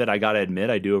lot of it. I got to admit,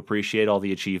 I do appreciate all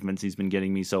the achievements he's been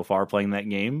getting me so far playing that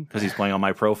game because he's playing on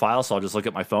my profile. So I'll just look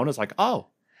at my phone. It's like, oh,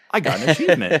 I got an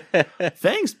achievement.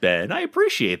 Thanks, Ben. I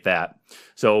appreciate that.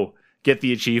 So get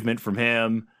the achievement from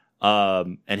him.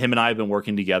 And him and I have been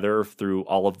working together through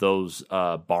all of those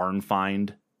barn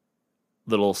find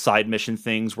little side mission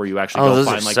things where you actually go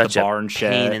find like the barn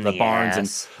shed, the barns,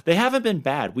 and they haven't been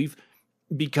bad.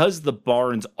 Because the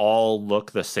barns all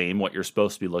look the same, what you're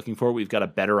supposed to be looking for, we've got a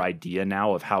better idea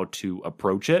now of how to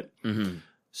approach it. Mm-hmm.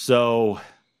 So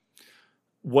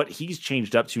what he's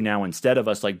changed up to now, instead of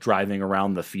us like driving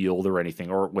around the field or anything,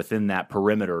 or within that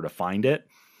perimeter to find it,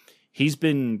 he's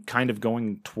been kind of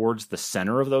going towards the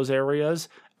center of those areas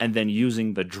and then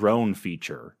using the drone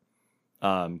feature.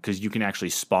 Because you can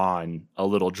actually spawn a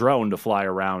little drone to fly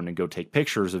around and go take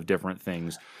pictures of different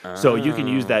things. So you can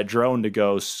use that drone to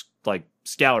go like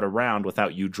scout around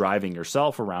without you driving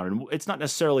yourself around. And it's not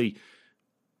necessarily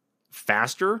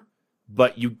faster,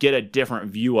 but you get a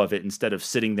different view of it instead of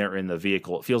sitting there in the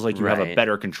vehicle. It feels like you have a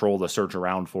better control to search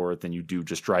around for it than you do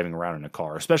just driving around in a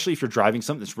car. Especially if you're driving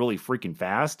something that's really freaking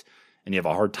fast and you have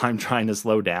a hard time trying to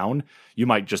slow down, you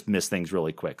might just miss things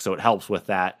really quick. So it helps with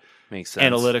that. Makes sense.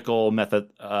 Analytical,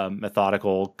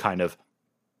 methodical kind of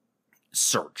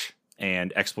search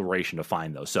and exploration to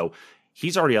find those. So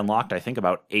he's already unlocked, I think,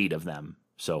 about 8 of them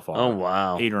so far. Oh,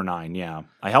 wow. 8 or 9, yeah.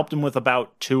 I helped him with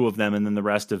about 2 of them, and then the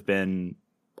rest have been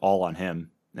all on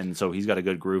him. And so he's got a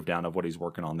good groove down of what he's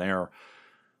working on there.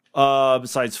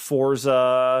 Besides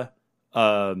Forza,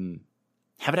 haven't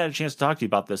had a chance to talk to you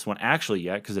about this one actually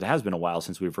yet, because it has been a while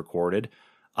since we've recorded.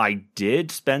 I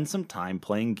did spend some time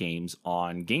playing games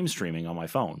on game streaming on my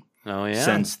phone. Oh, yeah.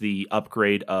 Since the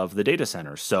upgrade of the data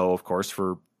center. So, of course,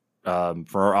 for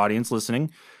our audience listening,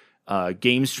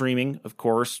 game streaming, of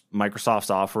course, Microsoft's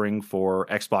offering for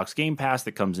Xbox Game Pass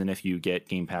that comes in if you get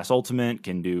Game Pass Ultimate,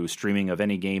 can do streaming of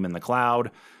any game in the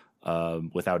cloud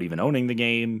without even owning the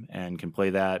game, and can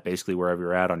play that basically wherever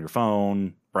you're at on your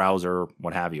phone, browser,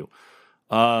 what have you.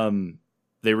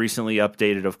 They recently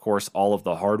updated, of course, all of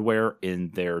the hardware in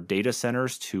their data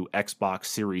centers to Xbox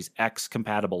Series X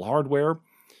compatible hardware.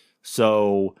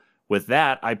 So with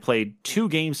that, I played 2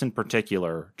 games in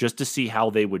particular just to see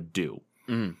how they would do.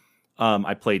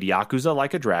 I played Yakuza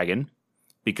Like a Dragon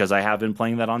because I have been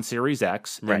playing that on Series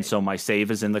X. Right. And so my save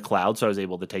is in the cloud, so I was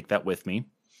able to take that with me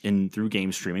through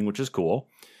game streaming, which is cool.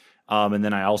 And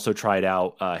then I also tried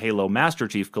out Halo Master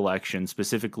Chief Collection,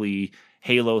 specifically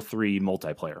Halo 3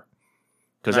 multiplayer.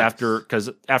 Because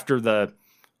after the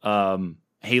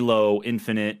Halo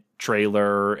Infinite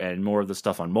trailer and more of the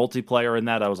stuff on multiplayer and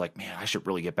that, I was like, man, I should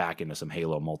really get back into some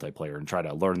Halo multiplayer and try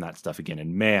to learn that stuff again.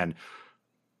 And man,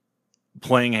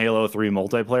 playing Halo 3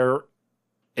 multiplayer,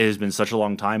 it has been such a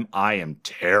long time. I am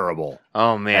terrible.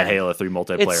 Oh man, at Halo 3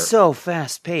 multiplayer. It's so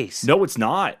fast paced. No, it's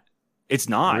not. It's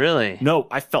not. Really? No,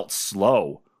 I felt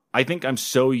slow. I think I'm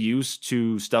so used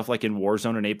to stuff like in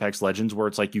Warzone and Apex Legends where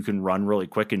it's like you can run really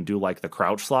quick and do like the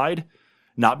crouch slide.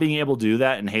 Not being able to do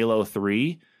that in Halo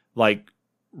 3, like,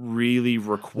 really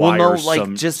requires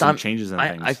some changes in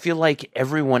things. I feel like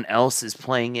everyone else is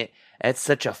playing it at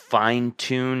such a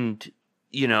fine-tuned,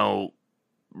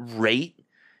 rate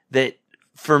that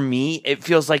for me, it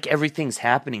feels like everything's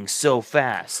happening so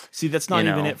fast. See, that's not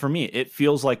even it for me. It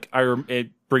feels like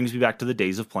it brings me back to the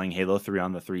days of playing Halo 3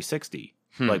 on the 360.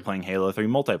 Like playing Halo 3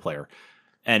 multiplayer.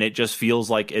 And it just feels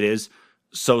like it is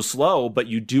so slow, but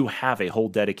you do have a whole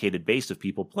dedicated base of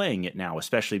people playing it now,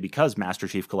 especially because Master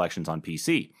Chief Collection's on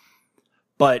PC.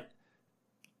 But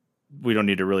we don't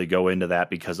need to really go into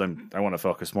that because I want to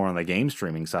focus more on the game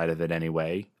streaming side of it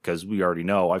anyway, because we already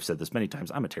know, I've said this many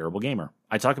times, I'm a terrible gamer.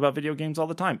 I talk about video games all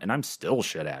the time, and I'm still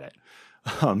shit at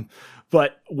it.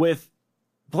 But with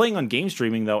playing on game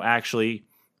streaming, though, actually,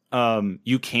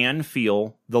 you can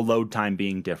feel the load time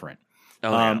being different.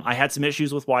 Oh, yeah. I had some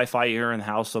issues with Wi-Fi here in the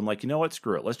house, so I'm like, you know what?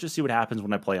 Screw it. Let's just see what happens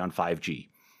when I play on 5G.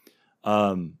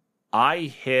 I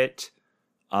hit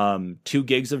 2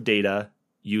 gigs of data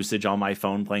usage on my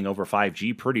phone playing over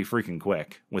 5G pretty freaking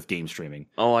quick with game streaming.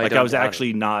 Oh, I was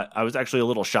actually a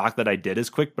little shocked that I did as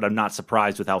quick, but I'm not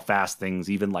surprised with how fast things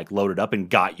even like loaded up and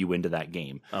got you into that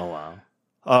game. Oh,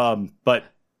 wow. But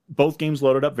both games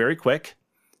loaded up very quick.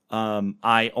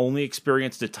 I only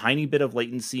experienced a tiny bit of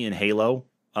latency in Halo.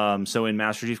 So in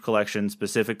Master Chief Collection,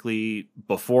 specifically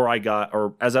before I got,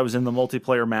 or as I was in the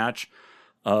multiplayer match,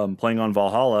 playing on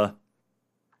Valhalla,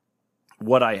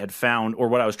 what I had found, or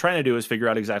what I was trying to do, is figure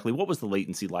out exactly what was the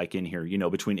latency like in here,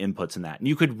 between inputs and that. And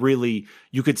you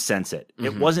could sense it. Mm-hmm.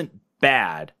 It wasn't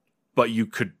bad, but you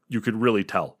could really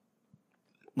tell.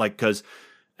 Like, because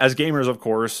as gamers, of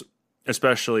course,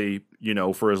 especially,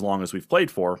 for as long as we've played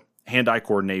for, hand-eye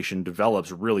coordination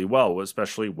develops really well,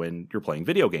 especially when you're playing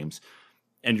video games.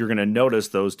 And you're going to notice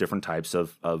those different types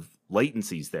of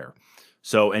latencies there.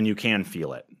 So, and you can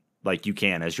feel it. Like, you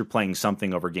can, as you're playing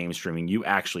something over game streaming, you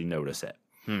actually notice it.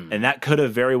 And that could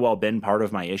have very well been part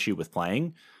of my issue with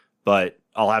playing, but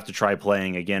I'll have to try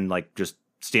playing again, like just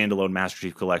standalone Master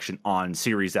Chief Collection on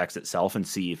Series X itself, and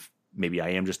see if maybe I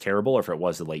am just terrible, or if it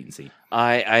was the latency.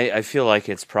 I feel like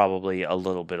it's probably a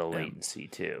little bit of latency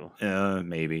too.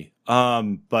 Maybe.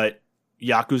 But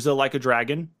Yakuza Like a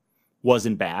Dragon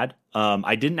wasn't bad.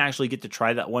 I didn't actually get to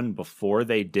try that one before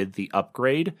they did the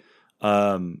upgrade.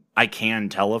 I can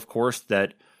tell, of course,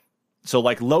 that so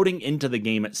like loading into the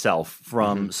game itself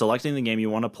from selecting the game you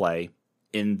want to play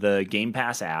in the Game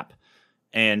Pass app,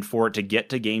 and for it to get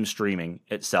to game streaming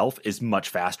itself is much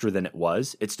faster than it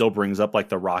was. It still brings up like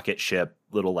the rocket ship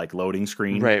little like loading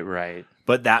screen. Right.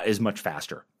 But that is much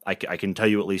faster. I can tell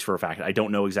you at least for a fact. I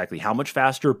don't know exactly how much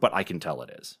faster, but I can tell it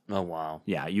is. Oh, wow.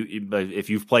 Yeah, if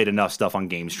you've played enough stuff on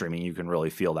game streaming, you can really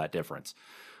feel that difference.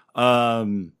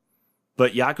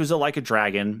 But Yakuza Like a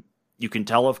Dragon, you can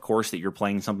tell, of course, that you're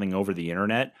playing something over the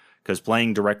internet, because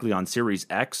playing directly on Series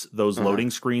X, those loading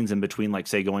screens in between, like,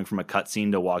 say, going from a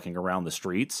cutscene to walking around the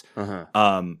streets,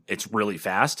 it's really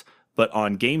fast. But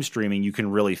on game streaming, you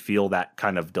can really feel that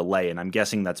kind of delay, and I'm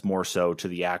guessing that's more so to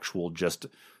the actual just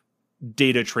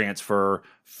data transfer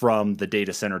from the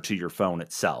data center to your phone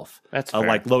itself. That's fair.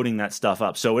 Like loading that stuff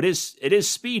up. So it is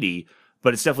speedy,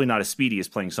 but it's definitely not as speedy as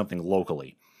playing something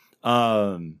locally.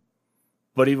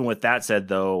 But even with that said,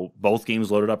 though, both games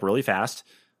loaded up really fast.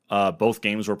 Both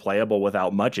games were playable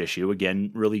without much issue. Again,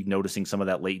 really noticing some of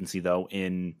that latency, though,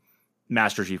 in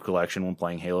Master Chief Collection when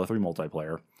playing Halo 3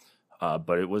 multiplayer.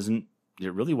 But it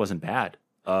really wasn't bad.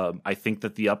 I think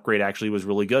that the upgrade actually was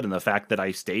really good, and the fact that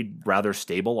I stayed rather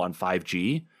stable on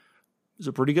 5G is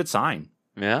a pretty good sign.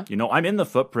 Yeah. I'm in the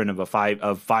footprint of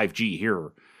 5G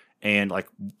here, and like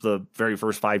the very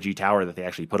first 5G tower that they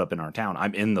actually put up in our town,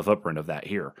 I'm in the footprint of that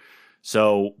here.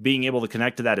 So being able to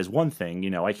connect to that is one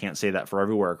thing. I can't say that for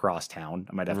everywhere across town.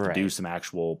 I might have to do some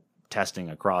actual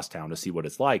testing across town to see what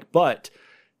it's like. But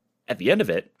at the end of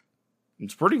it,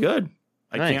 it's pretty good.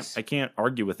 Nice. I can't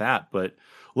argue with that. But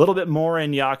a little bit more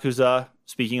in Yakuza,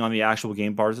 speaking on the actual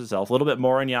game parts itself, a little bit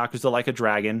more in Yakuza Like a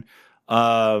Dragon.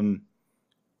 I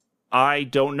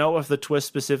don't know if the twist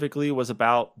specifically was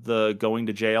about the going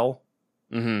to jail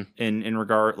in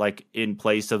regard, like in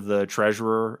place of the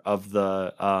treasurer of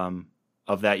the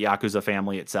of that Yakuza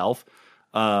family itself.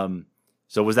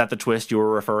 So was that the twist you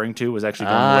were referring to? Was actually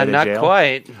going to jail? Not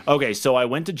quite. Okay, so I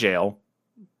went to jail.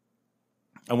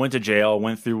 Went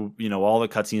through, all the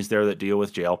cutscenes there that deal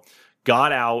with jail.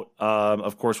 Got out,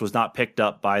 of course, was not picked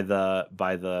up by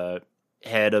the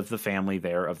head of the family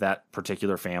there, of that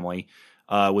particular family.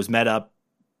 Was met up,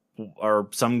 or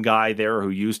some guy there who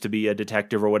used to be a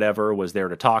detective or whatever was there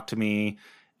to talk to me,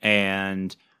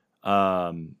 and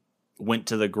went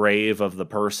to the grave of the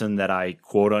person that I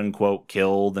quote unquote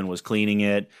killed and was cleaning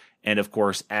it. And of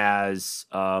course, as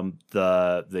the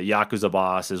Yakuza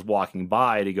boss is walking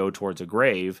by to go towards a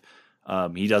grave,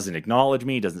 he doesn't acknowledge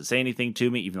me, doesn't say anything to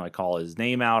me, even though I call his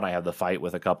name out. I have the fight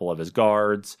with a couple of his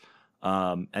guards.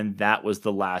 And that was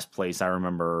the last place I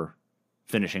remember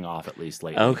finishing off, at least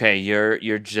lately. Okay,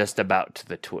 you're just about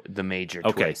to the major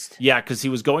twist. Yeah, because he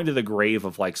was going to the grave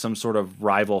of like some sort of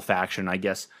rival faction, I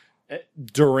guess,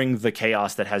 during the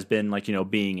chaos that has been like,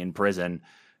 being in prison,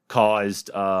 caused,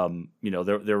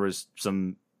 there was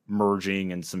some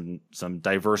merging and some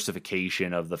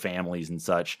diversification of the families and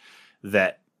such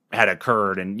that had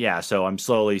occurred. And yeah, so I'm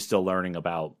slowly still learning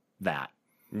about that.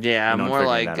 Yeah, more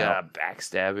like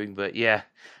backstabbing, but yeah.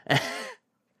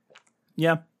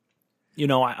 Yeah.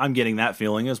 I'm getting that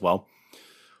feeling as well.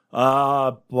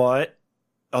 But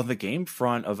on the game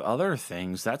front of other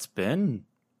things, that's been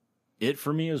it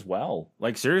for me as well.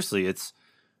 Like, seriously,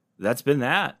 that's been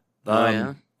that.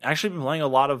 Yeah. Actually been playing a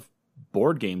lot of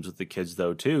board games with the kids,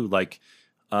 though, too. Like,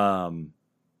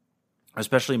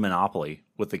 especially Monopoly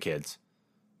with the kids.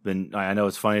 I know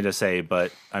it's funny to say,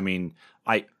 but I mean,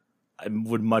 I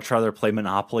would much rather play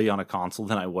Monopoly on a console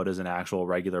than I would as an actual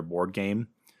regular board game.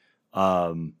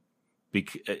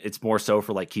 It's more so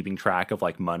for like keeping track of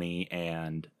like money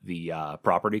and the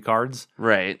property cards.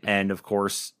 Right. And of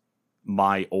course,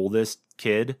 my oldest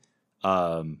kid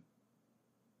doesn't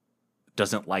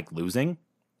like losing.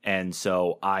 And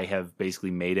so I have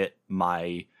basically made it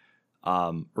my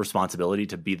responsibility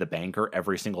to be the banker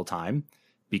every single time,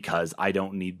 because I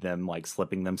don't need them like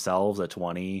slipping themselves a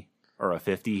 20 or a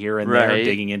 50 here and there,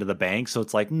 digging into the bank. So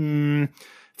it's like,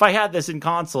 if I had this in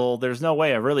console, there's no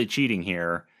way I'm really cheating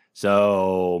here.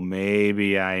 So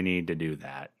maybe I need to do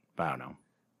that. I don't know.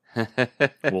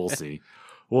 We'll see.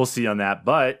 We'll see on that.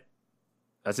 But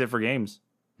that's it for games.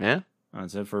 Yeah.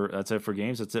 That's it for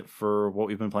games. That's it for what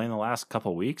we've been playing the last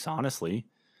couple weeks, honestly.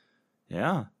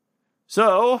 Yeah.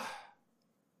 So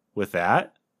with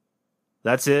that,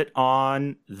 that's it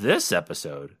on this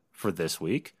episode for this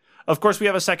week. Of course, we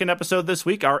have a second episode this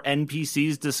week, our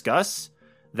NPCs Discuss.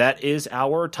 That is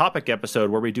our topic episode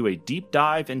where we do a deep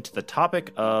dive into the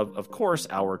topic of course,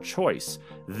 our choice.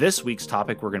 This week's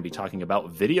topic, we're going to be talking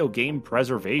about video game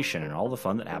preservation and all the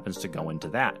fun that happens to go into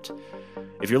that.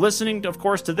 If you're listening, of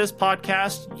course, to this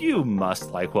podcast, you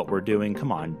must like what we're doing.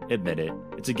 Come on, admit it.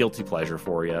 It's a guilty pleasure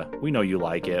for you. We know you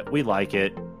like it. We like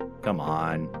it. Come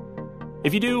on.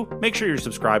 If you do, make sure you're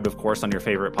subscribed, of course, on your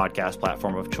favorite podcast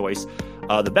platform of choice.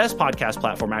 The best podcast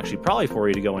platform actually probably for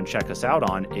you to go and check us out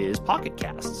on is Pocket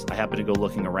Casts. I happen to go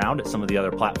looking around at some of the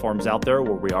other platforms out there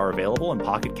where we are available, and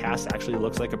Pocket Casts actually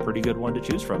looks like a pretty good one to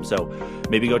choose from. So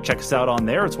maybe go check us out on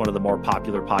there. It's one of the more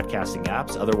popular podcasting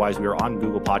apps. Otherwise, we are on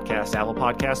Google Podcasts, Apple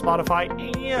Podcasts, Spotify,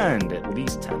 and at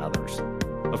least 10 others.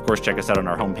 Of course, check us out on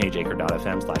our homepage,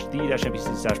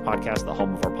 anchor.fm/the-npc-podcast, the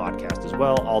home of our podcast as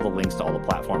well. All the links to all the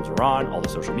platforms we're on, all the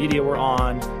social media we're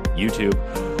on, YouTube,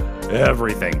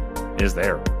 everything is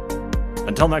there.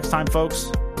 Until next time,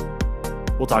 folks,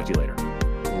 we'll talk to you later.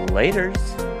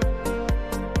 Laters.